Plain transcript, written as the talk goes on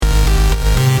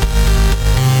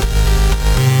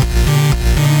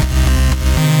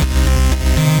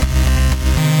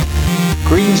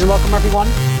Welcome, everyone.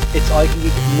 It's All You Can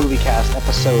Geek Movie Cast,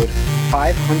 episode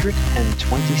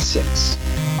 526.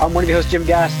 I'm one of your hosts, Jim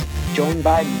Gast, joined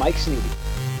by Mike Snoody.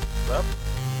 What's up?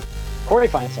 Corey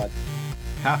Feinsod.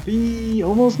 Happy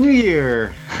almost New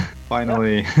Year,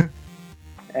 finally.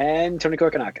 And Tony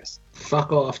Korkanakis.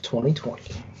 Fuck off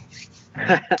 2020.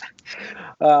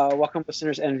 Welcome,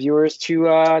 listeners and viewers, to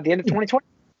the end of 2020.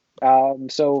 One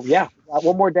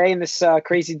more day in this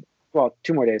crazy, well,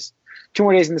 2 more days. 2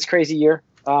 more days in this crazy year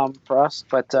for us,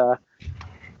 but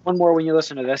one more when you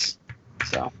listen to this.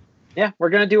 So, yeah, we're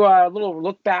going to do a little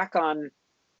look back on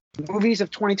movies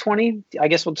of 2020. I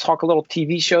guess we'll talk a little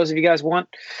TV shows if you guys want.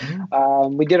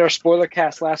 Mm-hmm. We did our spoiler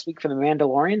cast last week for The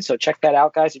Mandalorian, so check that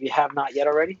out, guys, if you have not yet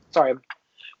already. Sorry, I'm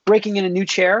breaking in a new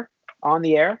chair on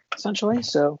the air, essentially.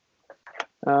 So,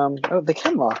 they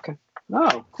can lock.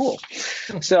 Oh, cool.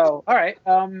 So, all right.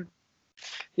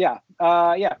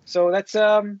 So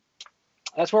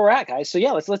that's where we're at, guys. So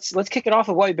yeah, let's kick it off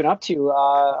with what we've been up to.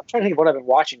 I'm trying to think of what I've been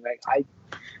watching. Like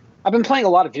I've been playing a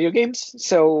lot of video games.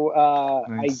 So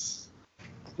Nice.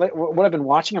 what I've been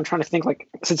watching, I'm trying to think. Like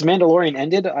since Mandalorian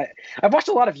ended, I've watched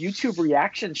a lot of YouTube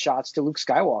reaction shots to Luke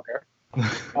Skywalker.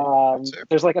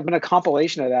 There's like been a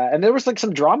compilation of that, and there was like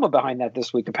some drama behind that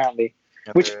this week apparently.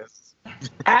 Yeah, Which, there is.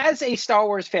 as a Star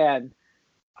Wars fan,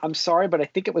 I'm sorry, but I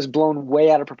think it was blown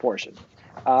way out of proportion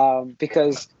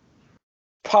because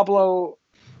Pedro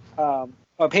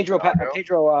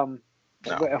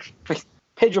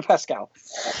Pascal.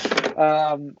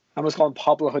 I almost call him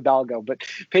Pablo Hidalgo, but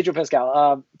Pedro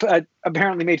Pascal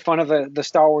apparently made fun of the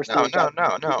Star Wars. No.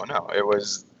 It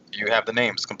was, you have the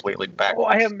names completely backwards.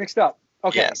 Oh, I have mixed up.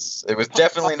 Okay. Yes, it was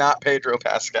definitely not Pedro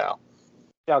Pascal.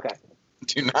 Okay.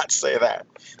 Do not say that.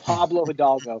 Pablo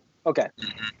Hidalgo. Okay.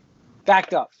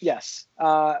 Backed up. Yes.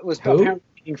 Was Who? apparently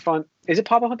making fun. Is it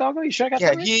Pablo Hidalgo? You sure I got Yeah,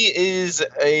 that right? he is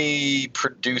a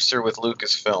producer with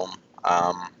Lucasfilm.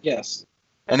 Yes.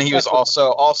 And he was That's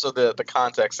also the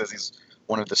context is he's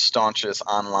one of the staunchest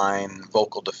online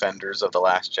vocal defenders of The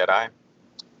Last Jedi.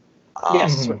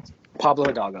 Yes. Pablo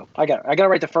Hidalgo. I got it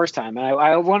right the first time, and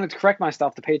I wanted to correct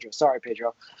myself to Pedro. Sorry,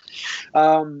 Pedro.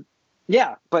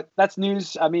 Yeah, but that's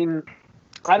news. I mean,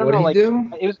 I don't know. What'd he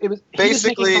Like do? it was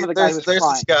Basically, he was making fun of the guy who was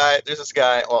crying. there's this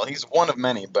guy. Well, he's one of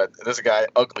many, but this guy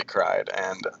ugly cried,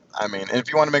 and I mean,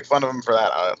 if you want to make fun of him for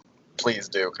that, please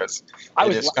do, because I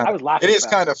was laughing. it is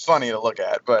about kind of funny to look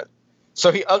at. But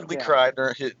so he ugly Yeah. cried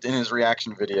in his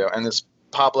reaction video, and this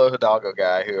Pablo Hidalgo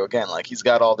guy, who again, like, he's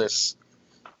got all this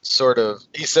sort of,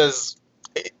 he says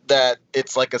that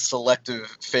it's like a selective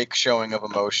fake showing of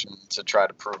emotion to try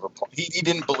to prove a point. He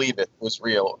didn't believe it was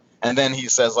real. And then he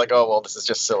says, like, oh, well, this is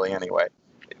just silly anyway.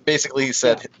 Basically, he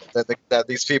said that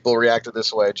these people reacted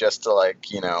this way just to,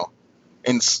 like, you know,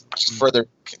 further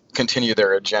continue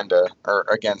their agenda or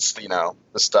against, you know,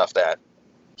 the stuff that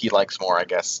he likes more, I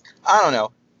guess. I don't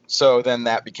know. So then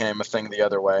that became a thing the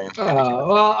other way.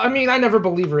 Well, I mean, I never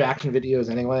believe reaction videos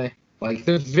anyway. Like,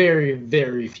 there's very,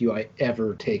 very few I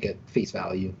ever take at face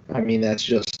value. I mean, that's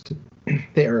just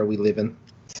the era we live in.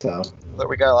 So But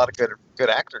we got a lot of good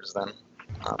actors then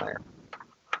on there.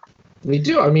 we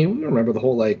do. I mean, we remember the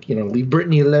whole, like, you know, leave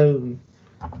Britney alone.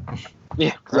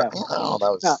 Yeah. Oh,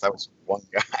 that was one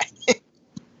guy.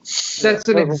 That's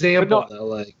an But example, no, though.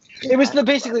 Like, It was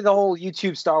basically the whole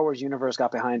YouTube Star Wars universe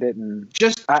got behind it, and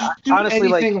just do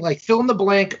honestly, anything like fill in the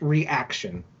blank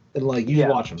reaction, and like you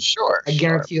watch them. Sure. I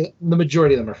guarantee you, the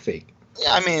majority of them are fake.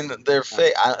 Yeah, I mean, they're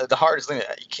fake. The hardest thing,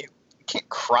 you can't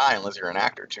cry unless you're an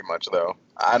actor too much, though.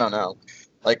 I don't know.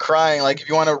 Like, crying, like, if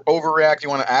you want to overreact, you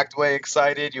want to act way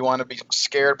excited, you want to be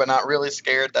scared but not really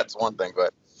scared, that's one thing.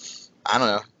 But I don't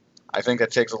know. I think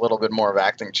that takes a little bit more of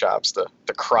acting chops to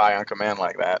cry on command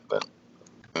like that. But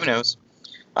who knows?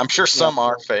 I'm sure some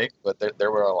are fake, but there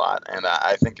were a lot. And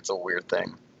I think it's a weird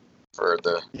thing for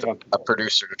a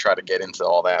producer to try to get into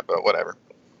all that, but whatever.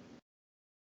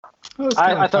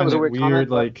 I thought it was a weird comment,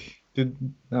 but- Like, I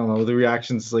don't know, the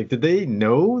reactions. Like, did they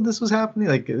know this was happening?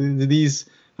 Like, did these,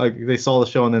 like, they saw the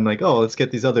show and then, like, oh, let's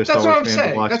get these other That's Star what Wars I'm fans to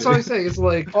saying. watch That's it. what I'm saying. It's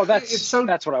like, Oh, it's so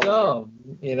that's what I dumb.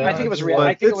 You know, I think it was real. But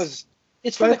I think it it's- was.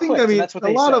 It's for But the I think, clicks, I mean, and that's what a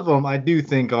they lot said. of them I do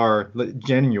think are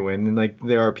genuine, and like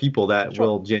there are people that Sure.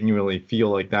 will genuinely feel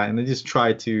like that, and they just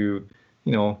try to,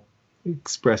 you know,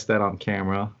 express that on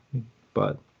camera.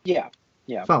 But Yeah.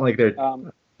 it's not like they're.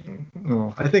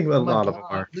 No, I think a Oh my lot of them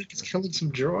God, are. Luke is killing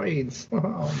some droids.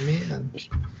 Oh man.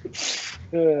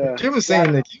 Jim was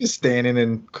saying that he was standing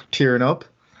and tearing up.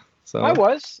 So I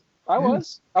was. I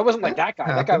wasn't like that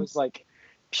guy. That guy was like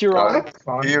pure. That's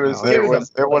fine. He was. No,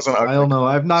 It wasn't ugly. I don't know.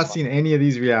 I've not seen any of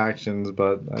these reactions,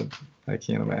 but I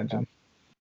can't imagine.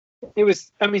 it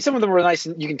was. I mean, some of them were nice,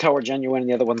 and you can tell were genuine, and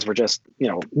the other ones were just,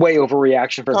 way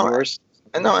overreaction for No, viewers.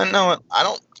 No,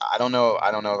 I don't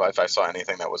know if I saw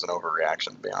anything that was an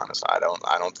overreaction. To be honest, I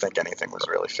don't think anything was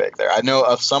really fake there. I know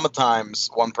of sometimes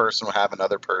one person would have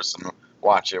another person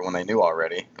watch it when they knew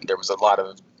already. And there was a lot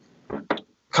of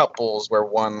couples where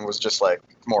one was just like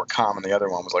more calm and the other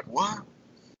one was like, what?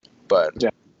 But yeah,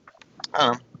 I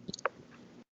don't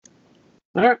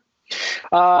know. All right.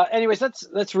 Anyways,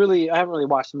 that's really, I haven't really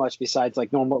watched much besides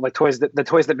like normal, like the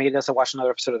toys that made us. I watched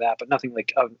another episode of that, but nothing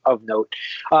like of note.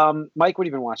 Mike, what have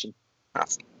you been watching?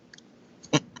 Nothing.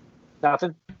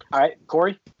 Nothing. All right,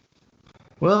 Corey.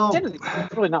 Well, There's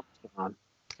really not much going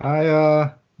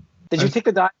I Did you take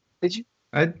the dive? Did you?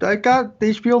 I got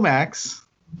HBO Max.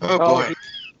 Oh boy.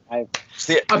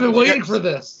 See, I've been waiting for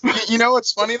this. You know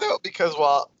what's funny though? Because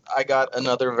I got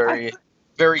another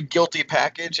very guilty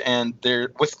package, and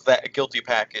with that guilty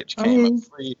package came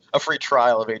a free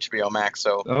trial of HBO Max.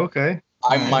 So okay,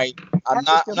 I'm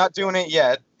not doing it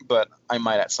yet, but I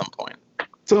might at some point.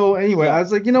 So anyway, I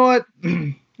was like, you know what?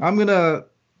 I'm gonna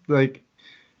like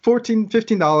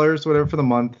 $15, whatever for the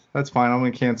month. That's fine. I'm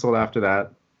gonna cancel it after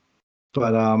that.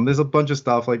 But there's a bunch of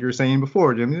stuff like you were saying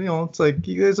before, Jim. It's like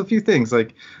there's a few things.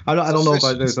 Like I don't know if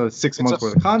there's a 6 months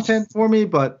worth of content for me,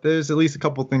 but there's at least a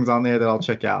couple things on there that I'll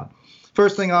check out.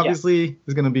 First thing, obviously,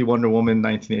 is going to be Wonder Woman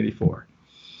 1984.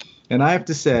 And I have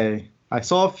to say, I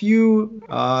saw a few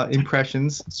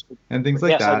impressions and things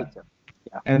like that.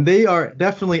 Yeah. And they are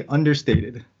definitely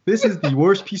understated. This is the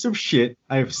worst piece of shit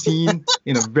I have seen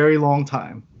in a very long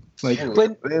time. Like,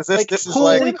 this is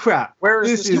holy like, crap. Where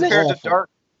is this compared to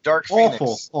Dark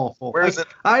Phoenix? Awful. Where is it?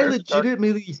 I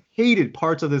legitimately hated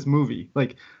parts of this movie.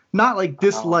 Like, not like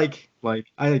dislike, like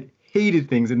I hated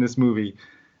things in this movie.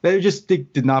 That just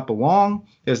did not belong.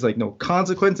 There's like no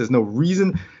consequence. There's no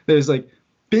reason. There's like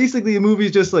basically the movie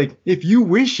is just like if you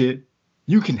wish it,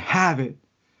 you can have it,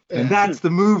 and that's the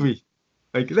movie.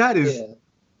 Like that is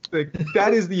like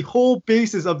that is the whole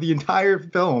basis of the entire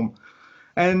film,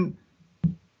 and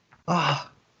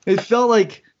it felt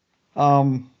like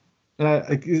felt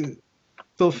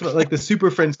like the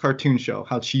Super Friends cartoon show.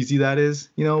 How cheesy that is,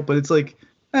 But it's like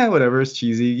whatever. It's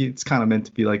cheesy. It's kind of meant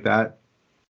to be like that.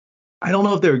 I don't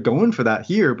know if they're going for that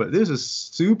here, but there's a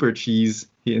super cheese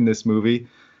in this movie,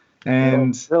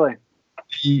 and really,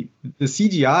 the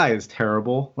CGI is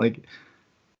terrible. Like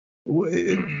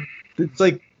it's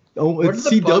like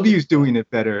CW's doing it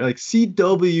better. Like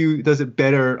CW does it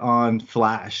better on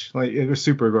Flash, like or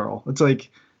Supergirl. It's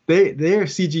like their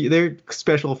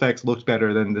special effects looked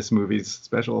better than this movie's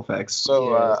special effects.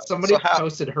 So somebody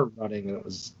posted her running and it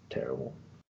was terrible.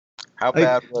 How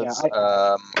bad was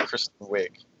Kristen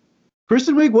Wiig?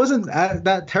 Kristen Wiig wasn't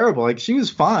that terrible. Like she was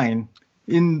fine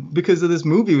because of this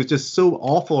movie was just so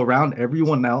awful around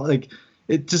everyone else. Like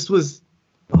it just was.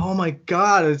 Oh my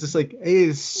god! It's just like it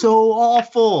is so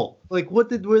awful. Like what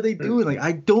were they doing? Like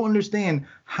I don't understand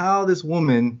how this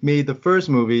woman made the first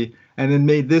movie and then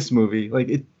made this movie.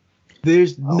 Like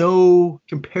there's no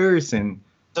comparison.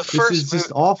 This is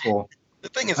just awful. The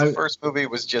thing is, the first movie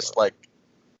was just like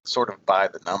sort of by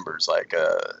the numbers. Like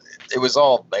it was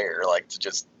all there. Like to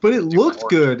just. But it looked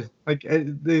good. Like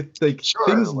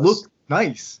things looked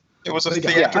nice. It was a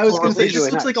theatrical. I was gonna say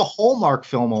this looks like a Hallmark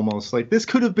film almost. Like this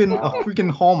could have been a freaking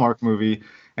Hallmark movie,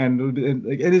 and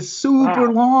it's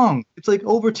super long. It's like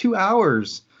over 2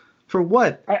 hours. For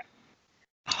what?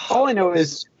 All I know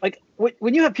is like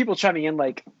when you have people chiming in,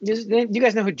 like you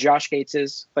guys know who Josh Gates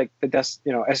is, like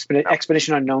the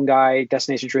Expedition Unknown guy,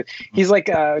 Destination Truth. He's like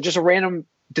just a random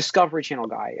Discovery Channel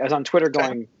guy. I was on Twitter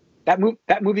going, that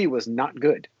movie was not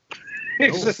good.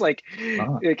 It's just like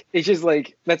it's just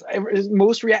like that's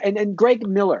most and Greg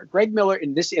Miller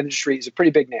in this industry is a pretty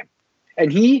big name,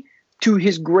 and he to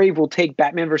his grave will take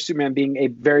Batman vs Superman being a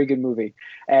very good movie,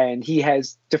 and he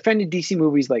has defended DC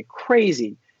movies like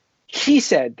crazy. He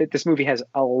said that this movie has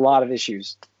a lot of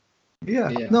issues.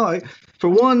 No, for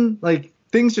one, like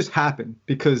things just happen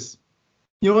because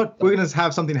you know what, we're gonna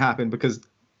have something happen because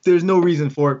there's no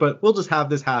reason for it, but we'll just have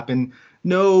this happen.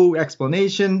 No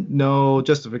explanation, no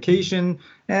justification,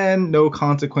 and no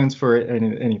consequence for it,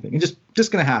 anything. It's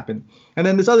just going to happen. And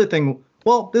then this other thing,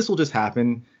 well, this will just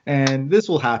happen, and this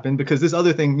will happen because this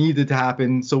other thing needed to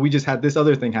happen, so we just had this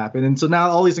other thing happen. And so now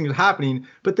all these things are happening,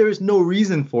 but there is no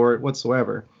reason for it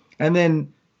whatsoever. And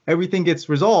then everything gets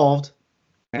resolved,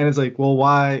 and it's like, well,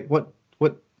 why? What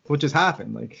just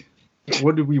happened? Like,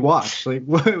 what did we watch? Like,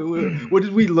 what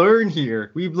did we learn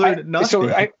here? We've learned nothing.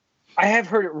 So I have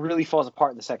heard it really falls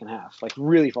apart in the second half. Like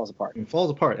really falls apart. It falls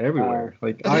apart everywhere.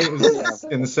 Like I was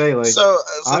gonna say, like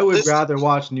I would rather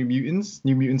watch New Mutants.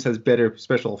 New Mutants has better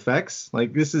special effects.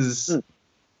 Like this is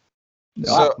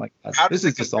So, oh my God. How This does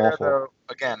is it just compare, awful. though?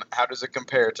 Again, how does it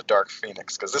compare to Dark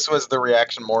Phoenix? Because this was the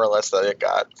reaction more or less that it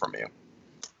got from you.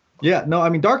 Yeah, no, I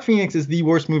mean, Dark Phoenix is the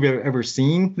worst movie I've ever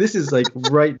seen. This is like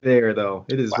right there, though.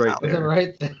 It is right Wow. there.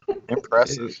 Right there.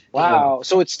 Impressive. Wow.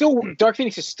 So it's still Dark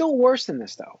Phoenix is still worse than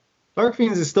this though. Dark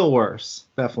Phoenix is still worse,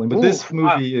 definitely. But Ooh, this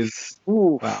movie is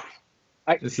Ooh. wow.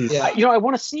 I- This is Yeah. I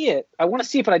want to see it.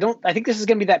 But I don't. I think this is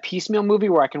gonna be that piecemeal movie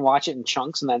where I can watch it in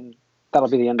chunks and then that'll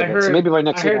be the end of it. So maybe by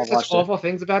next I week heard I'll such watch it. awful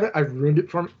things about it. I ruined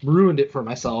it for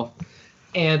myself.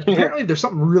 And apparently, there's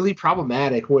something really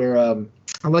problematic where,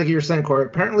 like you were saying, Corey.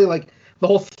 Apparently, like the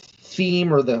whole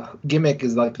theme or the gimmick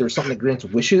is like there's something that grants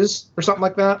wishes or something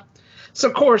like that. So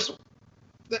of course,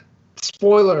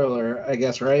 spoiler alert, I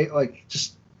guess, right? Like,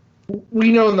 just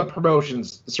we know in the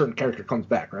promotions a certain character comes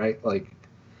back, right? Like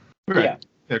right.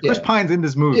 Yeah, Chris Yeah. Pine's in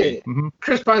this movie. Yeah. Mm-hmm.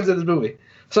 Chris Pine's in this movie,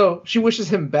 so she wishes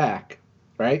him back,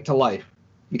 right, to life,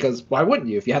 because why wouldn't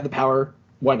you? If you had the power,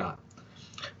 why not?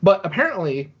 But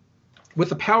apparently, with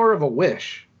the power of a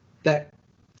wish, that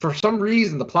for some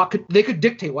reason they could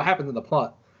dictate what happens in the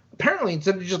plot. Apparently,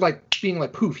 instead of just like being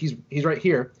like poof, he's right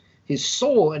here. His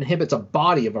soul inhabits a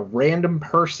body of a random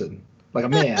person, like a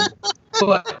man,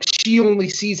 but she only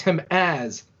sees him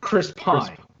as Chris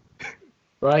Pine,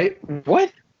 right?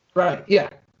 What? Right? Yeah.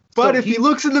 But So if he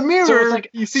looks in the mirror, so it's like-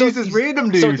 he so sees this he's- random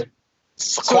so dude. it's- It's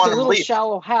So it's a Quantum little Leap.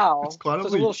 shallow Hal. It's Quantum So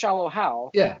it's a little Leap. shallow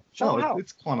Hal. Yeah. Shallow No, Hal.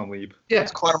 it's Quantum Leap. Yeah.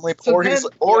 It's Quantum Leap, So or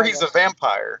then- he's a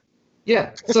vampire.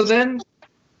 Yeah. So then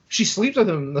she sleeps with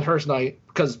him the first night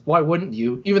because why wouldn't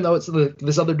you? Even though it's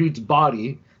this other dude's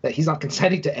body that he's not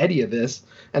consenting to any of this,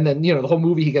 and then the whole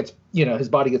movie he gets his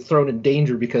body gets thrown in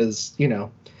danger because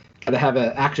gotta have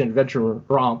an action adventure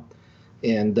romp,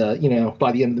 and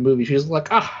by the end of the movie she's like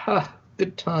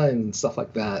good time and stuff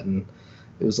like that, and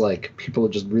it was like people are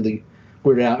just really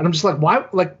weirded out, and I'm just like why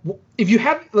if you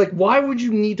had why would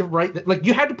you need to write that? Like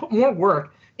you had to put more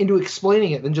work into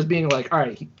explaining it than just being like, all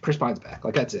right, Chris Pine's back.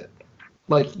 Like, that's it.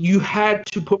 Like, you had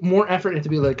to put more effort into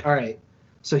be like, all right,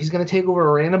 so he's going to take over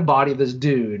a random body of this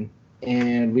dude,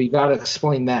 and we got to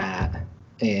explain that,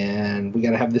 and we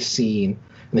got to have this scene.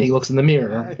 And then he looks in the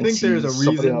mirror. I and think there's a sees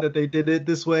somebody reason else. that they did it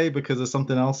this way because of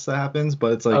something else that happens,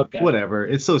 but it's like, Okay. whatever.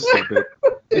 It's so stupid.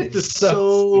 It's just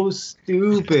so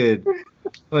stupid.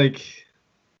 Like,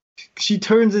 she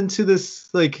turns into this,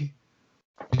 like,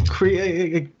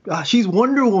 she's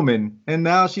Wonder Woman, and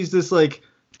now she's this, like,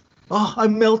 oh,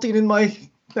 I'm melting in my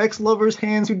ex-lover's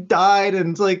hands who died,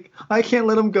 and it's like, I can't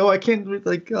let him go. I can't,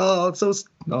 like, oh, it's so,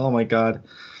 oh my God.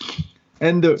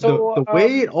 And the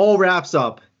way it all wraps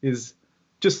up is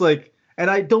just like, and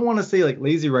I don't want to say like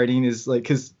lazy writing is like,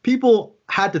 because people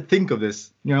had to think of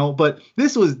this, but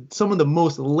this was some of the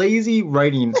most lazy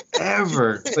writing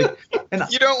ever. Like, and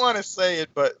You don't want to say it,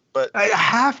 but I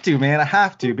have to, man. I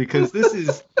have to, because this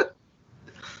is,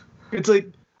 it's like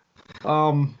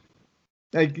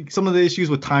some of the issues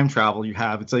with time travel you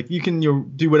have. It's like you can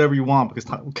do whatever you want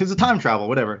because of time travel,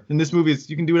 whatever. In this movie,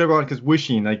 you can do whatever you want because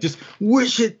wishing, like just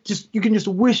wish it. You can just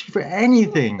wish for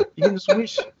anything. You can just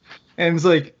wish, and it's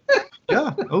like,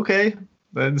 yeah, okay.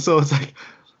 And so it's like,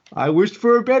 I wished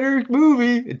for a better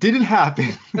movie. It didn't happen.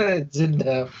 It didn't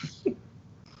happen.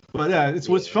 But yeah,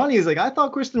 what's funny is like I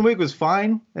thought Kristen Wiig was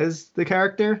fine as the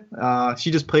character. She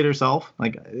just played herself.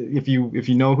 Like if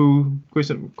you know who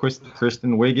Kristen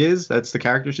Wiig is, that's the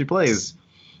character she plays,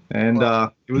 and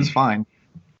it was fine.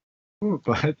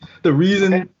 But the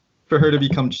reason for her to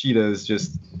become Cheetah is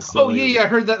just silly. I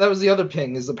heard that was the other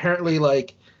thing. Is apparently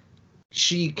like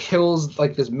she kills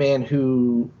like this man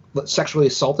who sexually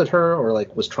assaulted her or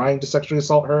like was trying to sexually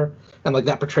assault her, and like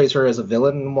that portrays her as a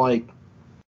villain. And I'm like.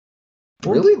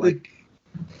 Really? Like,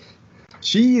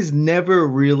 she is never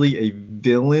really a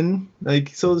villain, like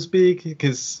so to speak,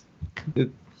 because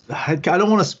I don't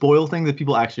want to spoil things that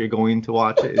people actually are going to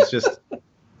watch it. It's just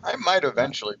I might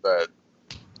eventually, but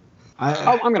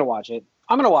I'm gonna watch it.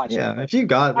 I'm gonna watch it. yeah, if you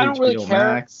got I don't really HBO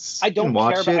care. Max, I you can don't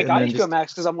watch care, but it I got and then HBO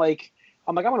Max because I'm like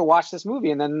I'm gonna watch this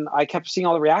movie, and then I kept seeing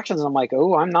all the reactions, and I'm like,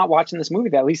 oh, I'm not watching this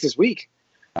movie at least this week.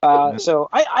 So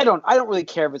I don't really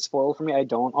care if it's spoiled for me. I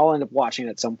don't. I'll end up watching it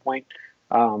at some point.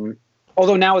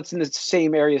 Although now it's in the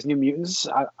same area as New Mutants,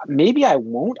 maybe I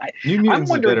won't. New Mutants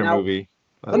is a better now, movie.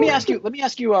 Let me ask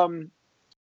you.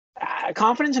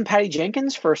 Confidence in Patty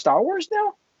Jenkins for Star Wars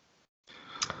now?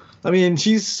 I mean,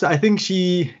 I think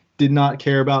she did not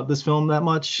care about this film that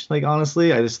much. Like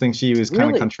honestly, I just think she was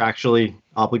kind of contractually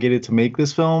obligated to make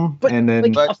this film, but and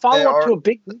then like a follow-up to a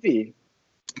big movie.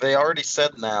 They already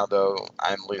said now, though,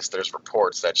 at least there's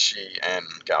reports that she and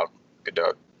Gal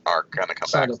Gadot are gonna come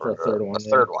Signed back up for a third one, a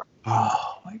third one.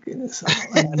 Oh my goodness.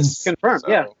 That's confirmed.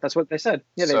 Yeah, So- that's what they said.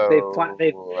 Yeah, they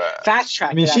So, fast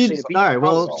tracked. I mean, it she. actually to beat All right.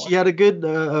 Well, Hollow. she had a good,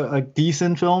 a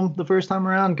decent film the first time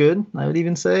around. Good, I would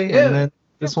even say. Yeah. And then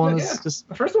this one Yeah. is just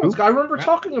The first one's. I remember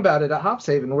talking about it at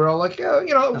Hopshaven. We're all like, yeah,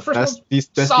 the first one's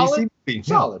best solid, DC movie.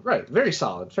 solid, right? Very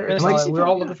solid. Very It's like solid. We're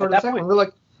all yeah, looking for at the that second point. one. We're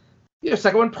like, the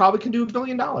second one probably can do $1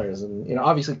 billion, and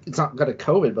obviously it's not gonna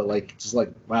COVID, but like, it's just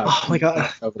like, wow. Oh my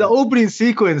god, over the there. opening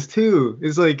sequence too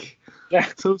is like Yeah.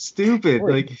 so stupid.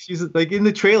 Right. Like she's like in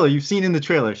the trailer. You've seen in the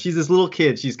trailer. She's this little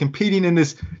kid. She's competing in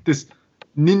this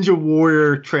ninja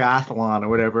warrior triathlon or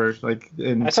whatever. Like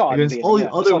and I saw it at the against beginning, all yeah. these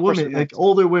I saw other it first women, in the like next.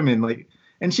 older women. Like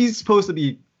and she's supposed to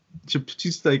be.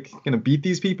 She's like gonna beat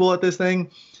these people at this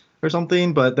thing or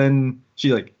something. But then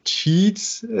she like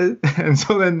cheats, and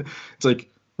so then it's like.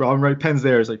 Robin Wright Penn's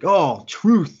there. It's like, oh,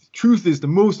 truth is the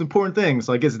most important thing.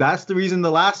 So I guess that's the reason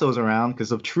the lasso's around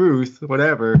because of truth,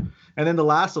 whatever. And then the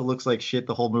lasso looks like shit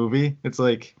the whole movie. It's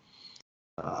like,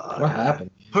 What happened?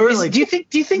 her like do you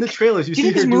think in the trailers you do you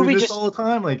see think her this doing movie this just- all the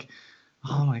time. Like,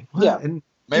 oh my, what? Yeah. And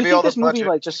maybe do you all think the this movie budget.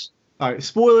 like just all right,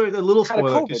 spoiler, a little Had a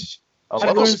spoiler. COVID. 'Cause A she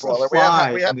little learns spoiler. to We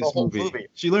fly have in the this whole movie. movie.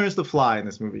 She learns to fly in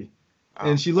this movie. Oh.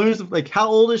 And she learns to, like, how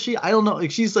old is she? I don't know.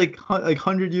 Like she's like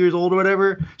 100 years old or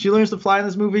whatever. She learns to fly in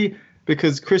this movie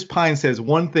because Chris Pine says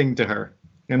one thing to her,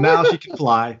 and now she can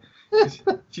fly.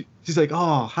 She's like,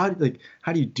 oh, how do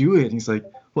you do it? And he's like,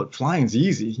 what? Flying's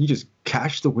easy. You just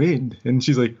catch the wind. And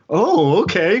she's like, oh,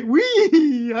 okay,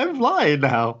 wee, I'm flying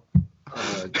now.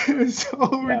 It's so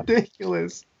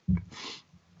ridiculous.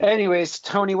 anyways,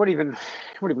 Tony, what have you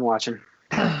been watching?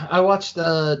 I watched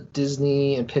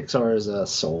Disney and Pixar's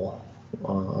Soul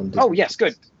on Disney. Oh yes,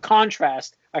 good.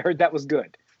 Contrast. I heard that was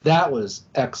good. That was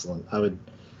excellent. I would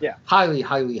highly,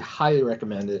 highly, highly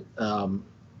recommend it.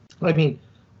 I mean,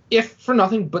 if for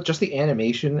nothing but just the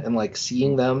animation and like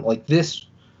seeing them, like this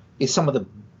is some of the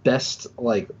best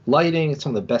like lighting, it's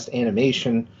some of the best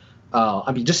animation.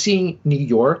 I mean, just seeing New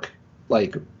York,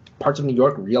 like parts of New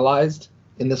York realized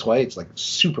in this way, it's like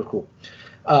super cool.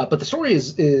 But the story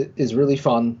is really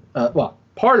fun. Well,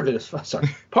 part of it is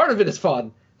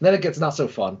fun. Then it gets not so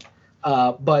fun.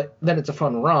 But then it's a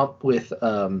fun romp with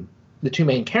the two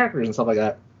main characters and stuff like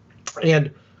that.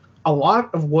 And a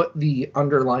lot of what the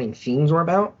underlying themes were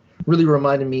about really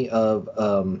reminded me of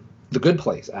The Good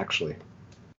Place, actually.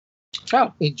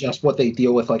 Oh, In just what they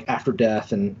deal with, like after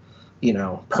death and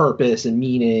purpose and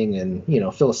meaning and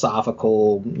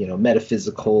philosophical,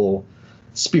 metaphysical,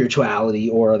 spirituality,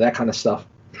 or that kind of stuff.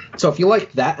 So if you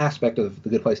like that aspect of The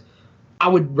Good Place, I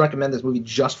would recommend this movie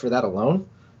just for that alone.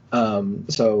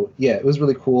 So yeah, it was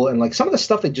really cool, and like some of the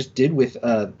stuff they just did with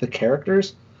the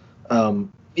characters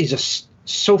is just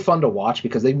so fun to watch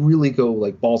because they really go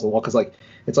like balls to the wall. Because like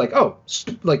it's like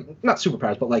like not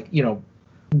superpowers, but like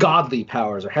godly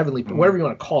powers or heavenly, whatever you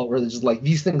want to call it, where it's just like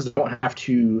these things don't have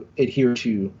to adhere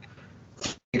to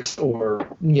physics or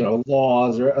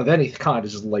laws or of any kind.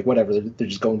 It's just like whatever, they're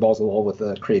just going balls to the wall with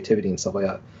creativity and stuff like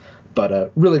that.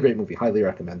 But really great movie, highly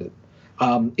recommend it.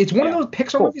 It's one of those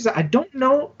Pixar movies that I don't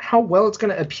know how well it's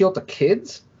going to appeal to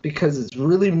kids because it's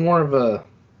really more of a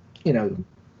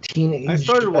teenage. I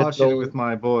started watching it adult. with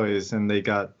my boys, and they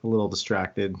got a little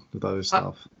distracted with other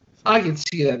stuff. I can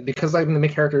see that because like the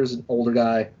main character is an older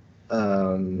guy,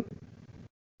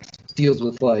 deals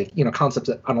with like concepts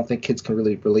that I don't think kids can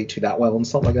really relate to that well and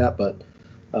stuff like that. But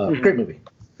great movie.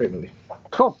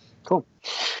 cool. All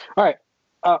right.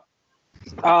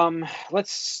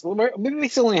 Maybe we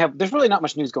still only have. There's really not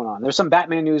much news going on. There's some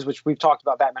Batman news, which we've talked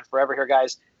about Batman forever here,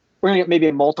 guys. We're gonna get maybe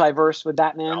a multiverse with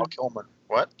Batman. Val Kilmer.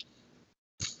 What?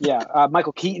 Yeah,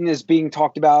 Michael Keaton is being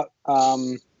talked about.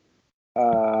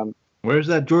 Where's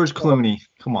that George Clooney?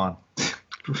 Come on.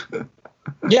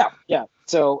 Yeah.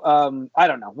 So I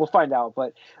don't know. We'll find out.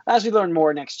 But as we learn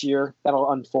more next year,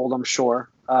 that'll unfold, I'm sure.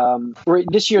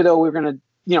 This year, though, we're gonna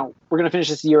finish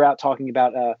this year out talking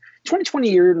about 2020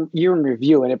 year in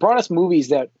review, and it brought us movies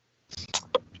that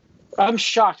I'm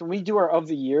shocked when we do our of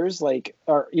the years, like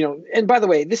And by the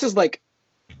way, this is like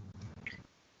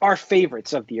our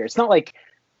favorites of the year. It's not like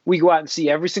we go out and see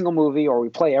every single movie or we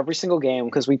play every single game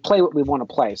because we play what we want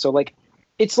to play. So like,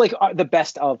 it's like the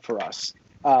best of for us.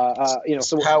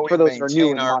 So How for we those that are new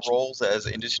maintain and our watching. roles as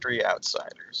industry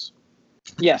outsiders.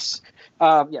 Yes.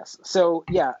 So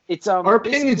yeah, it's Our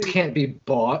opinions basically- can't be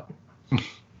bought.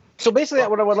 So basically,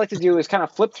 what I would like to do is kind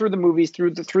of flip through the movies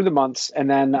through the months, and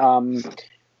then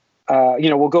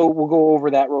we'll go over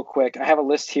that real quick. I have a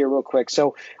list here real quick.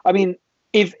 So I mean,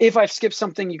 if I've skipped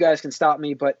something, you guys can stop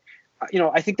me. But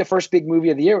I think the first big movie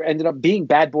of the year ended up being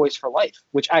Bad Boys for Life,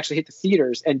 which actually hit the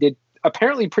theaters and did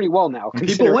apparently pretty well now. And people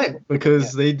considering- went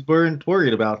because they weren't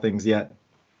worried about things yet,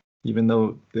 even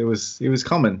though it was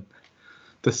coming.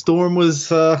 The storm was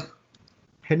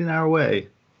heading our way.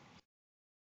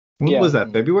 When was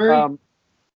that? February? I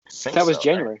think that was so,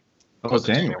 January. Oh,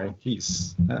 January.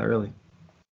 Jeez, not really.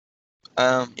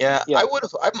 Yeah, Yeah.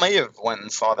 I may have went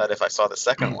and saw that if I saw the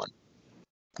second one.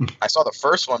 I saw the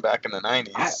first one back in the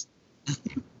 90s.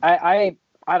 I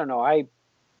don't know. I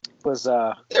was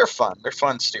They're fun. They're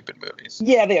fun, stupid movies.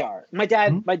 yeah, they are. My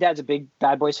Mhm. dad's a big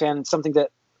Bad Boys fan. It's something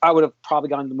that I would have probably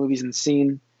gone to the movies and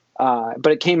seen. But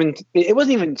it came in. It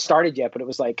wasn't even started yet, but it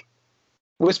was like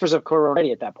Whispers of Corona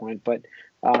at that point. But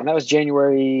that was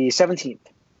January 17th.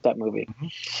 That movie.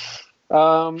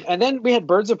 And then we had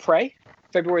Birds of Prey,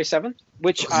 February 7th,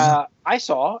 which I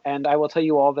saw, and I will tell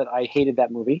you all that I hated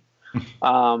that movie.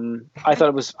 I thought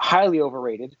it was highly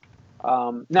overrated.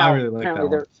 Now, I really like that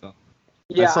apparently one. So.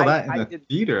 yeah, I saw that in I the did-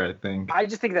 theater, I think. I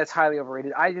just think that's highly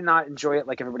overrated. I did not enjoy it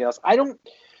like everybody else. I don't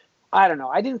know.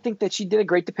 I didn't think that she did a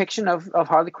great depiction of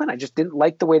Harley Quinn. I just didn't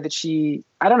like the way that she.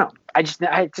 I don't know. I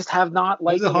just have not It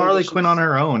liked was a the way Harley that Quinn she's- on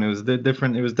her own. It was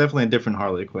different. It was definitely a different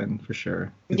Harley Quinn for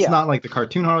sure. It's Yeah. not like the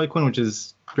cartoon Harley Quinn, which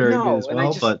is very No, good as and I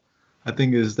well. just- But I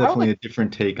think it was I don't definitely a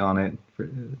different take on it.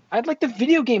 I'd like the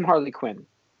video game Harley Quinn.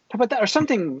 How about that, or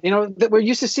something? That we're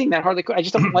used to seeing that Harley Quinn. I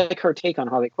just don't like her take on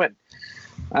Harley Quinn.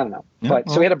 I don't know. Yeah, But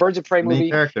so well, we had a Birds of Prey Main movie.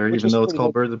 character, which even was though it's pretty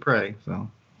called good. Birds of Prey. So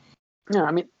Yeah,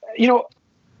 I mean,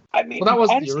 Well, that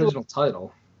wasn't the honestly, original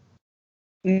title.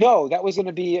 No, that was going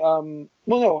to be. Well,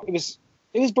 no, it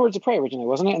was Birds of Prey originally,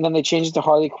 wasn't it? And then they changed it to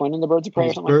Harley Quinn and the Birds of Prey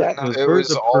or something like that. It was It Birds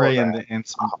was of all of Prey and that.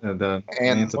 the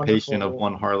And Emancipation of Wonderful.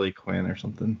 One Harley Quinn or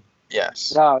something.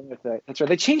 Yes. Oh, that's right.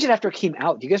 They changed it after it came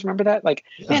out. Do you guys remember that? Like,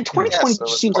 man, 2020 Yes, it was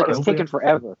just seems like part it's of taken it.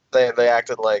 forever. They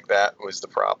acted like that was the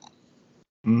problem.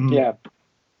 Mhm. Yeah.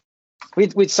 We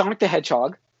had Sonic the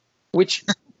Hedgehog, which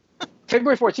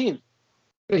February 14th.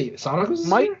 Wait, Sonic was this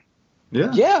Might- year?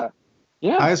 Yeah.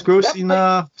 Yeah. Highest grossing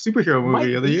superhero might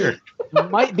movie of the be- year.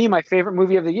 Might be my favorite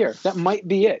movie of the year. That might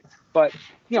be it. But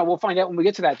we'll find out when we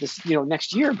get to that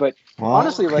next year. But Well,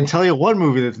 honestly, I can like- tell you one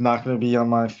movie that's not going to be on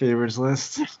my favorites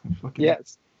list. Fucking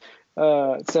yes.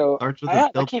 So Starts with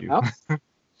that a came W. out.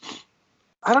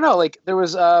 I don't know. Like there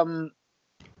was the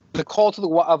Call to the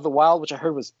of the Wild, which I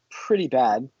heard was pretty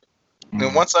bad.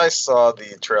 And once I saw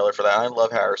the trailer for that, I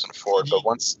love Harrison Ford, but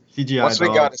once CGI we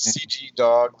dog, got a CG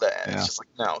dog, that Yeah. it's just like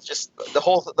no, just the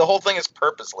whole thing is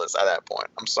purposeless at that point.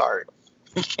 I'm sorry,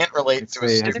 you can't relate to a it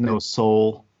has stupid. no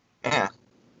soul. Yeah,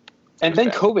 And then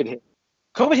bad. COVID hit.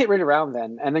 COVID hit right around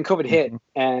then, and then COVID hit,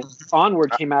 and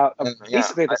Onward came out And, yeah,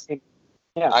 basically the same.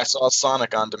 Yeah. I saw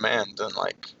Sonic on demand in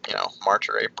March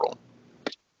or April.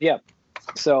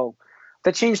 So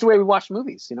that changed the way we watched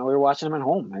movies. We were watching them at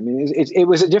home. I mean, it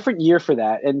was a different year for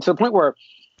that, and to the point where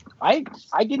I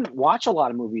didn't watch a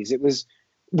lot of movies. It was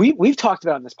we've talked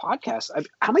about in this podcast.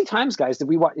 How many times, guys, did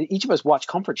we watch? Each of us watch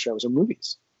comfort shows or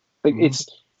movies. Like Mhm. it's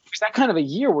that kind of a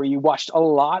year where you watched a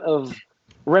lot of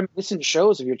reminiscent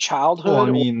shows of your childhood. Well, I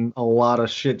or- mean, a lot of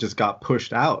shit just got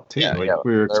pushed out too. Yeah, like yeah,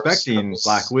 we were there was- expecting there was-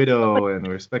 Black Widow, and we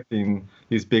were expecting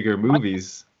these bigger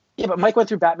movies. yeah, but Mike went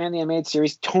through Batman the Animated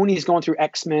Series. Tony's going through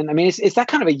X-Men. I mean, it's that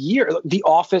kind of a year. The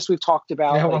Office we've talked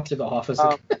about. I like, went to the office.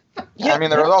 Yeah, I mean,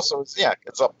 there was also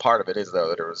it's a part of it is though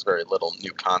that there was very little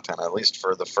new content, at least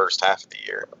for the first half of the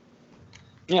year.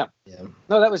 yeah.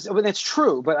 No, that's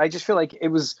true, but I just feel like it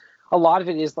was a lot of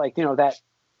it is like that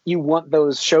you want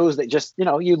those shows that just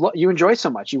you enjoy so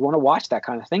much. You want to watch that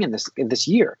kind of thing in this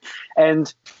year,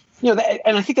 and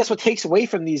and I think that's what takes away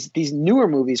from these newer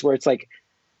movies where it's like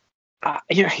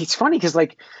it's funny because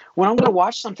like when I'm going to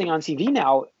watch something on TV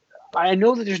now, I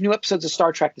know that there's new episodes of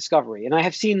Star Trek Discovery, and I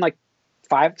have seen like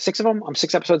 5, 6 of them. I'm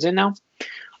 6 episodes in now,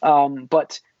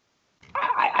 but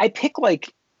I pick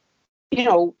like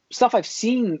stuff I've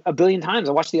seen a billion times.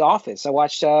 I watched The Office. I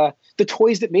watched The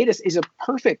Toys That Made Us is a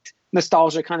perfect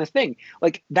nostalgia kind of thing.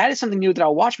 Like that is something new that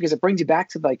I'll watch because it brings you back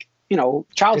to like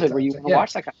childhood where you want to Yeah.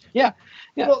 watch that kind. Yeah.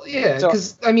 Well, yeah, So-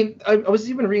 because I mean, I was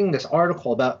even reading this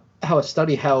article about how a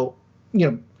study how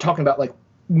talking about like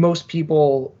most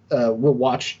people will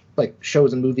watch like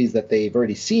shows and movies that they've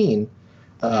already seen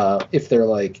if they're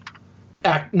like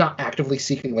not actively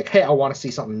seeking like, hey, I want to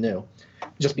see something new,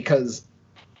 just because,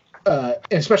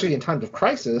 especially in times of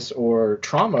crisis or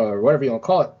trauma or whatever you want to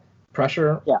call it,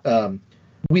 pressure. Yeah.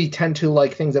 We tend to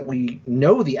like things that we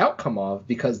know the outcome of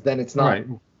because then it's not Right.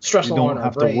 You stressful on don't our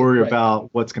have brain. to worry Right. about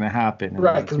what's going to happen.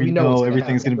 Right, 'cause we know what's gonna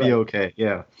everything's going happen, to be right. okay.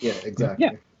 Yeah. Yeah,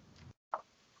 exactly.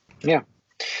 Yeah.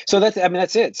 So that's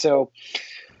it. So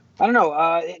I don't know.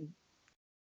 I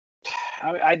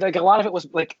like a lot of it was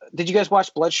like. Did you guys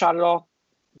watch Bloodshot at all?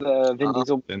 The Vin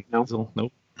Diesel. Vin No. Diesel,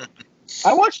 nope.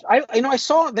 I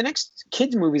saw the next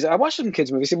kids movies. I watched some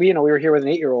kids movies. We were here with an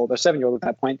 8-year-old or 7-year-old at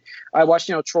that point. I watched,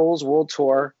 Trolls World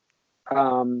Tour,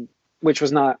 which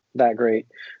was not that great.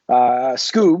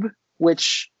 Scoob,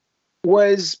 which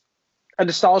was a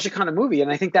nostalgia kind of movie,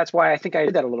 and I think that's why I think I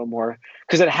did that a little more,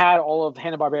 because it had all of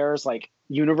Hanna-Barbera's like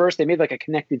universe. They made like a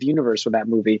connective universe with that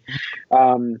movie.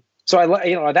 So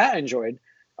that I enjoyed.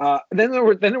 Then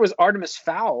there was Artemis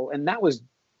Fowl, and that was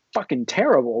fucking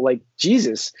terrible. Like,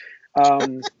 Jesus.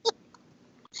 That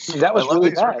was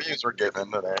really bad. Reviews were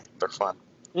given today. They're fun.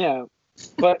 Yeah,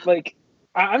 but like,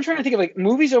 I'm trying to think of like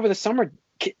movies over the summer,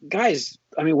 guys.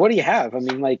 I mean, what do you have? I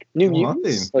mean, like New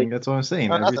Mutants. Like, that's what I'm saying.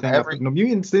 Nothing, New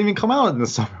Mutants didn't even come out in the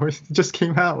summer. It just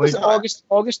came out like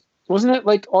August. Wasn't it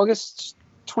like August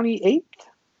 28th?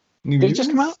 Did it just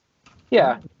come out?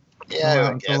 Yeah.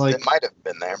 Yeah, I guess it might have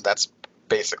been there. That's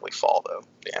basically fall though.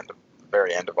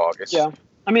 Very end of August. Yeah.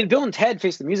 I mean, Bill and Ted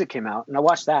Face the Music came out, and I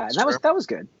watched that, and that was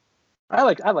good. I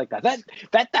like that.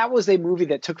 That was a movie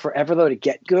that took forever though to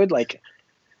get good. Like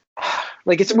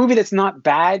it's a movie that's not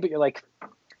bad, but you're like,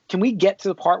 can we get to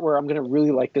the part where I'm gonna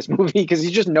really like this movie? Because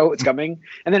you just know it's coming,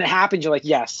 and then it happens. You're like,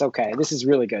 yes, okay, this is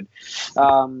really good.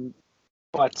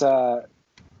 But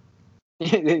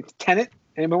Tenet.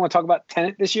 Anybody want to talk about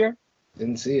Tenet this year?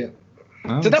 Didn't see it.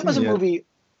 So that was a movie.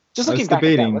 Just looking back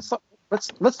at that,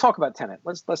 let's talk about Tenet.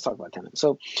 Let's talk about Tenet.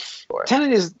 So,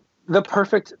 Tenet is the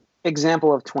perfect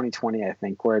example of 2020, I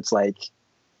think, where it's like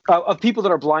of people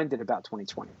that are blinded about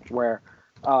 2020, where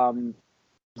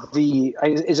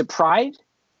is it pride,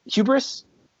 hubris,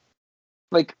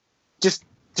 like just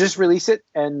release it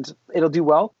and it'll do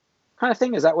well, kind of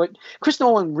thing. Is that what Chris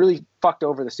Nolan really fucked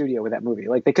over the studio with that movie?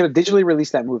 Like, they could have digitally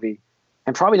released that movie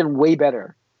and probably done way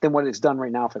better than what it's done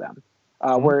right now for them,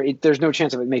 where there's no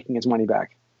chance of it making its money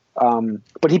back.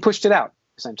 But he pushed it out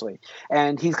essentially,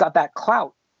 and he's got that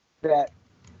clout that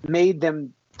made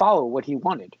them follow what he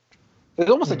wanted. It was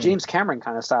almost a James Cameron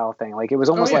kind of style thing. Like, it was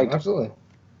almost like, absolutely.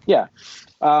 Yeah.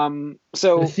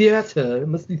 So the theater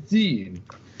must be seen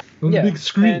on the big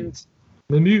screen. And,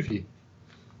 the movie.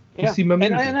 Yeah. See my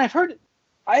movie. And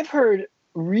I've heard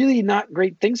really not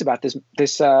great things about this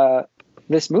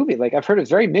movie. Like, I've heard it's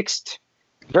very mixed,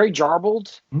 very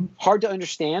jarbled, hard to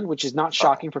understand, which is not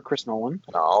shocking for Chris Nolan.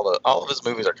 No, all of his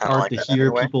movies are kind of like hard that to hear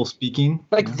anyway. people speaking.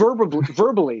 Like,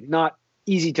 verbally, not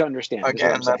easy to understand.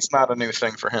 Again, that's not a new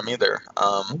thing for him either.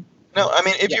 No, I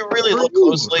mean, if you really look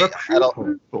closely at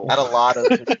a lot of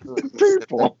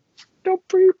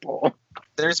people,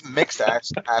 there's mixed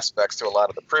aspects to a lot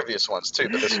of the previous ones too.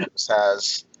 But this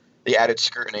has the added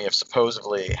scrutiny of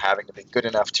supposedly having to be good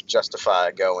enough to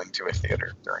justify going to a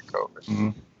theater during COVID. Mm-hmm.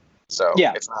 So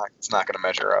it's not going to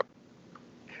measure up.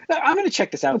 I'm going to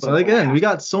check this out. But again, we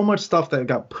got so much stuff that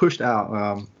got pushed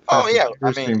out.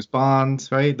 James Bond,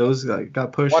 right? Those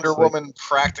got pushed. Wonder Woman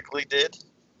practically did.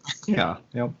 Yeah.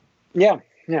 Yep. Yeah.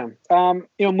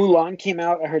 Mulan came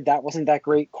out. I heard that wasn't that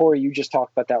great. Corey, you just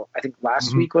talked about that. I think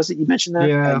last week was it? You mentioned that.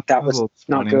 Yeah, that was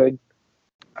not good.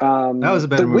 That was a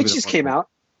better movie. The Witches came out.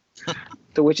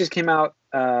 The Witches came out.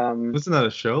 Wasn't that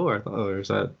a show, or is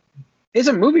that? It's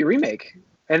a movie remake,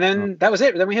 and then that was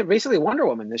it. Then we had basically Wonder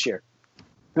Woman this year.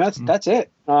 That's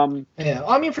it. I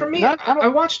mean, for me, I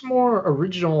watched more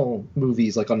original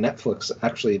movies like on Netflix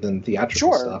actually than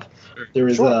theatrical stuff. There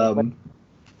is the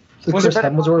Chris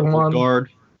Hemsworth one.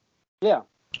 Guard. Yeah.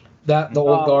 The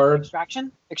Old Guard.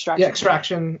 Extraction. Yeah,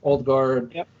 Extraction. Old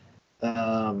Guard. Yep.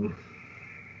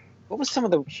 What was some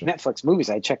of the Netflix movies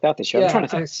I checked out this year? I'm trying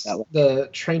to think. The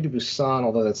Train to Busan,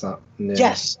 although that's not new.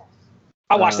 Yes.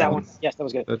 I watched that one. Yes, that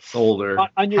was good. That's older.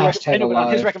 On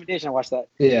his recommendation, I watched that.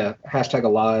 Yeah.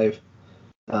 #Alive.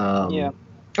 Yeah.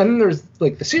 And then there's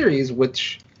like the series,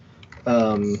 which,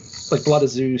 like Blood of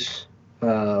Zeus,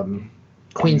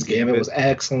 Queen's Gambit was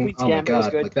excellent. Queen's Gambit was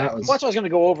good. Like that was. Well, that's what I was going to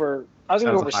go over. I was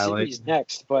going to go over series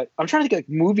next, but I'm trying to think of like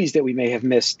movies that we may have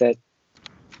missed that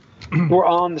were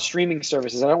on the streaming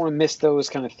services. I don't want to miss those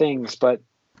kind of things, but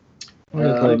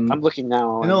I'm looking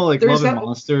now. I know, like Love and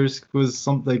Monsters was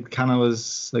something kind of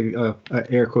was like a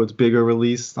air quotes bigger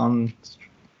release on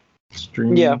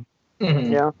streaming. Yeah.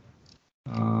 Mm-hmm. Yeah.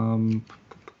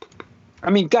 I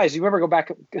mean, guys, you ever go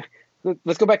back?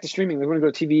 Let's go back to streaming. We're going to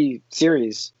go to TV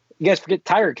series. You guys forget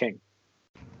Tiger King.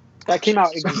 That came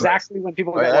out exactly when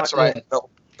people got that's right.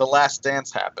 The Last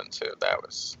Dance happened too. That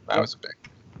was big.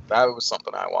 That was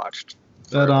something I watched.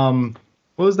 That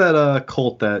what was that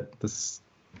cult that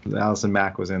Allison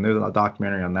Mack was in? There's a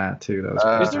documentary on that too. That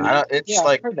was it's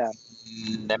like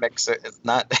Nemexis. It's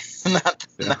not.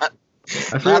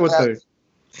 I forget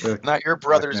what not your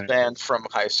brother's band from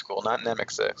high school. Not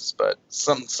Nemexis, but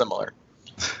something similar.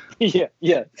 yeah.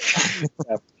 Yeah.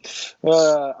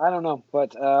 I don't know,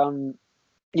 but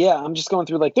yeah, I'm just going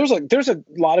through like there's a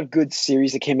lot of good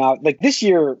series that came out like this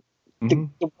year. Mhm.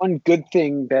 The one good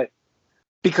thing that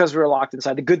because we were locked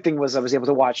inside, the good thing was I was able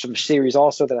to watch some series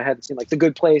also that I hadn't seen, like The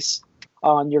Good Place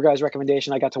on your guys'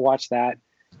 recommendation. I got to watch that.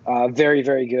 Very,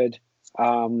 very good.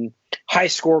 High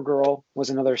Score Girl was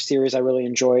another series I really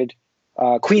enjoyed.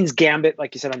 Queen's Gambit,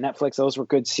 like you said on Netflix, those were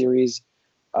good series.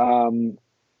 Didn't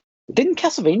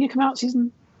Castlevania come out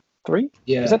season 3?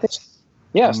 Yeah. Was that this?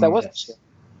 Yes, that was. Yes.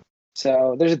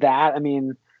 So there's that. I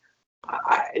mean,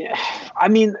 I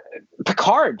mean,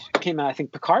 Picard came out. I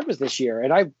think Picard was this year,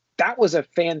 and that was a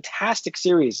fantastic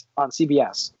series on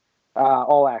CBS,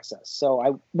 All Access. So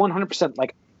I 100%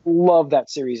 like love that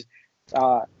series.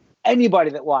 Anybody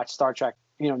that watched Star Trek,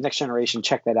 Next Generation,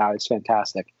 check that out. It's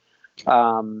fantastic.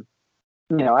 I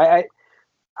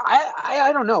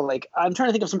don't know. Like I'm trying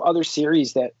to think of some other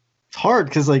series that. It's hard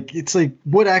because it's like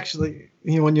what actually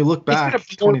when you look back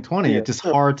 2020, it's just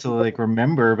hard to like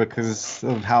remember because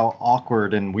of how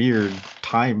awkward and weird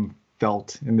time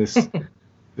felt in this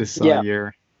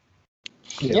year.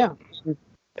 Yeah.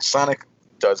 Sonic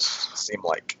does seem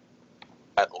like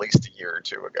at least a year or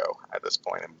two ago at this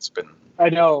point. It's been I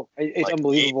know it's like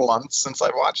unbelievable. 8 months since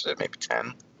I watched it, maybe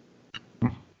 10.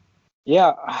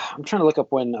 Yeah, I'm trying to look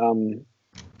up when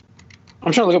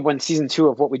season 2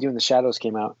 of What We Do in the Shadows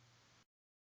came out.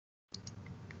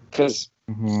 Because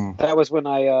that was when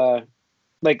I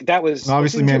that was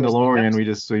obviously Mandalorian. We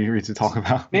need to talk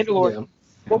about Mandalorian. Yeah.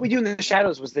 What We Do in the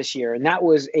Shadows was this year, and that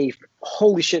was a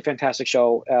holy shit fantastic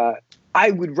show.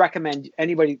 I would recommend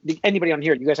anybody on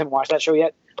here. You guys haven't watched that show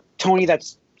yet? Tony,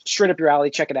 that's straight up your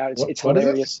alley. Check it out. It's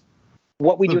hilarious.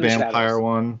 What We Do in the Shadows. Vampire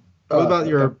one. What about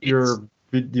your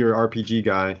RPG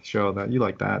guy show that you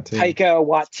like that too? Taika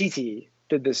Waititi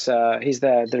did this. He's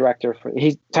the director for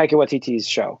Taika Waititi's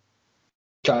show.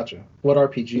 Gotcha. What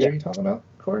RPG are you talking about,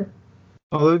 Corey?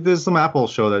 Oh, there's some Apple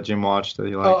show that Jim watched that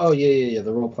he liked. Oh yeah,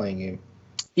 the role playing game.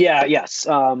 Yeah, yes.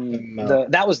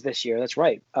 That was this year. That's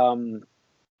right. I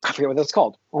forget what that's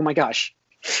called. Oh my gosh.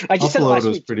 I just said it last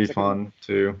week. Upload was pretty fun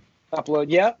too.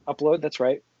 Upload. That's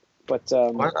right. But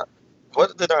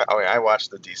what did I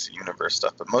watched the DC Universe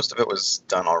stuff, but most of it was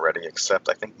done already, except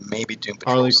I think maybe Doom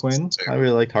Patrol. Harley Quinn. I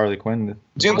really liked Harley Quinn.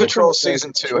 Doom Patrol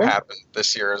season 2 happened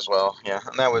this year as well. Yeah,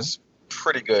 and that was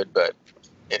pretty good, but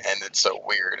it ended so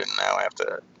weird, and now I have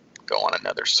to go on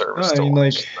another service.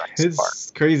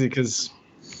 It's crazy because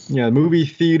movie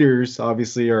theaters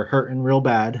obviously are hurting real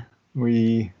bad.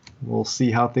 We will see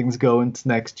how things go into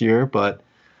next year, but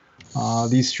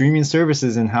these streaming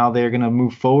services and how they're going to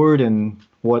move forward and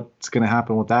what's going to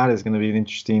happen with that is going to be an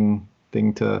interesting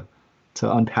thing to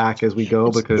unpack as we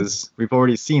go, because we've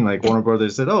already seen like Warner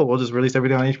Brothers said, oh, we'll just release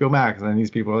everything on HBO Max, and then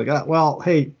these people are like, well,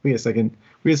 hey, wait a second,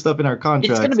 we have stuff in our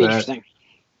contracts. It's going to be interesting.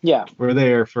 Yeah, we're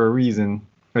there for a reason.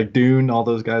 Like Dune, all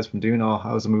those guys from Dune. Oh,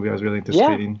 that was a movie I was really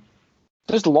anticipating. Yeah.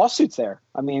 There's lawsuits there.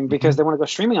 I mean, because they want to go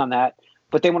streaming on that,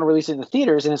 but they want to release it in the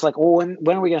theaters, and it's like, well,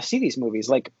 when are we going to see these movies?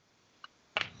 Like,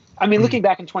 I mean, looking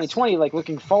back in 2020, like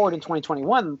looking forward in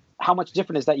 2021, how much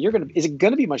different is that? Is it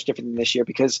going to be much different than this year?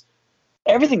 Because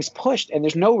everything's pushed and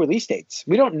there's no release dates.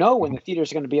 We don't know when the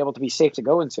theaters are going to be able to be safe to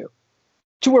go into,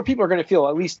 to where people are going to feel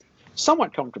at least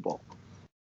somewhat comfortable.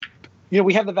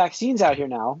 We have the vaccines out here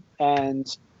now, and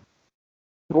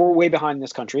we're way behind in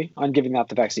this country on giving out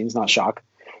the vaccines, not shock.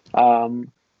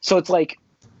 So it's like,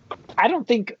 I don't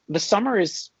think the summer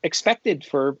is expected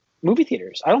for movie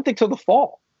theaters. I don't think till the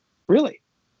fall, really,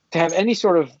 to have any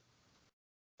sort of,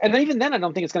 and even then, I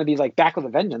don't think it's going to be like back with a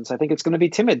vengeance. I think it's going to be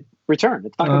timid return.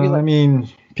 It's not going to be like. I mean,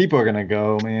 people are going to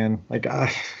go, man.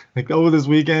 Over this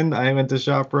weekend, I went to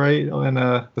ShopRite and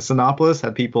the Sinopolis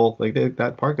had people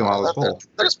that parking lot was full.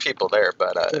 There's people there,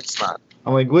 but it's not.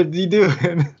 I'm like, what are you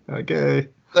doing? Okay.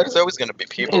 There's always going to be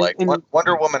people.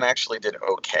 Wonder Woman actually did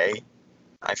okay,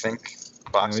 I think.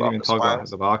 Box office. Even talk about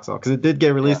the box office because it did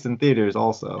get released in theaters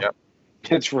also. Yep.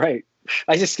 That's right.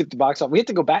 I just skipped the box office. We have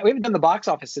to go back. We haven't done the box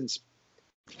office since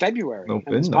February on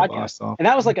this podcast, and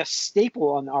that was like a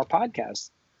staple on our podcast.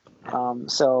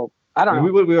 So I don't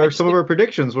know. Some of our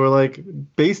predictions were like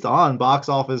based on box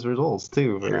office results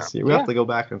too. We have to go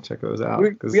back and check those out.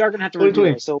 We are going to have to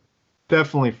review those. So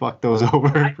definitely fuck those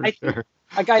over. Sure.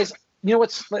 Guys, you know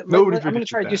what's? I'm going to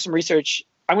try to do some research.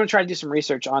 I'm going to try to do some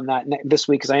research on that this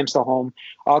week because I am still home.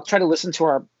 I'll try to listen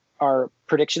to our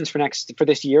predictions for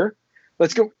this year.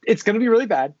 Let's go. It's going to be really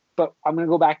bad, but I'm going to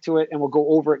go back to it and we'll go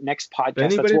over it next podcast.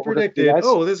 Anybody predicted, this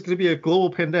is going to be a global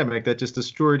pandemic that just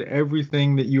destroyed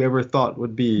everything that you ever thought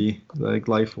would be like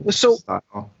life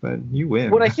style, then you win.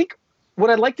 What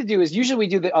I'd like to do is usually we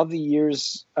do the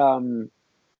year's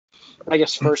I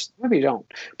guess first, maybe you don't.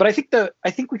 But I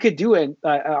think we could do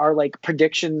our like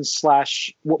predictions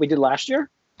 / what we did last year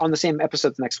on the same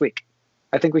episodes next week.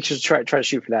 I think we should try to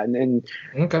shoot for that. And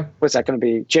Okay. what's that going to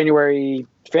be? January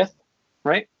 5th,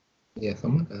 right? Yeah,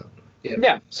 something like that. Yeah.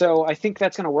 Yeah. So I think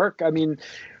that's going to work. I mean,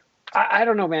 I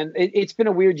don't know, man. It's been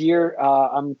a weird year.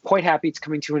 I'm quite happy it's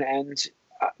coming to an end.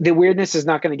 The weirdness is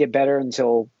not going to get better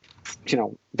until,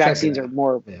 vaccines are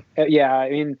more. Yeah. I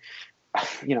mean,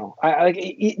 I like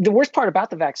the worst part about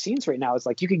the vaccines right now is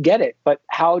like you could get it, but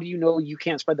how do you know you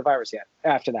can't spread the virus yet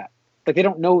after that? Like they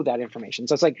don't know that information.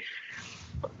 So it's like,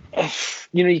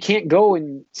 you can't go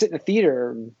and sit in a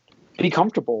theater and be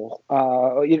comfortable.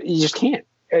 You just can't.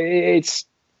 I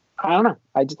don't know.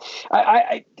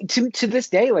 I to this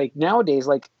day, like nowadays,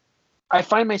 like I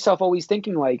find myself always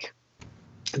thinking like,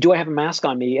 do I have a mask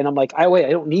on me? And I'm like, I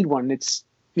don't need one. It's,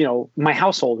 my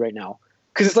household right now.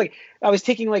 Cause it's like, I was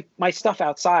taking like my stuff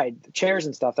outside, the chairs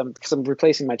and stuff, cause I'm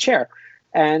replacing my chair.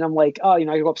 And I'm like, I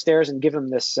go upstairs and give them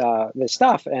this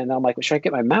stuff. And I'm like, well, should I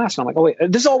get my mask? And I'm like, oh wait,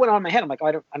 this all went on in my head. I'm like,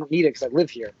 I don't need it because I live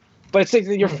here. But it's like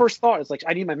your first thought is like,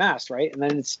 I need my mask, right? And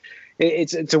then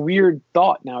it's a weird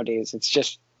thought nowadays. It's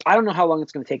just, I don't know how long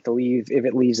it's going to take to leave, if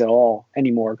it leaves at all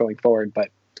anymore going forward. But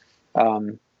I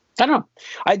don't know.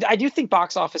 I do think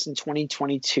box office in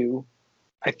 2022,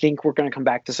 I think we're going to come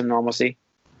back to some normalcy.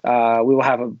 We will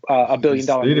have a $1 billion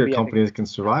theater movie. companies can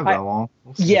survive that long.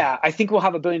 Yeah, I think we'll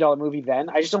have $1 billion movie then.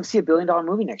 I just don't see $1 billion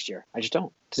movie next year. I just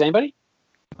don't. Does anybody?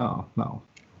 Oh no.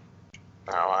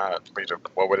 No,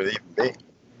 what would it even be?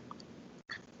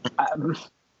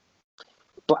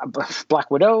 Black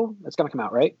Widow. That's gonna come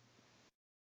out, right?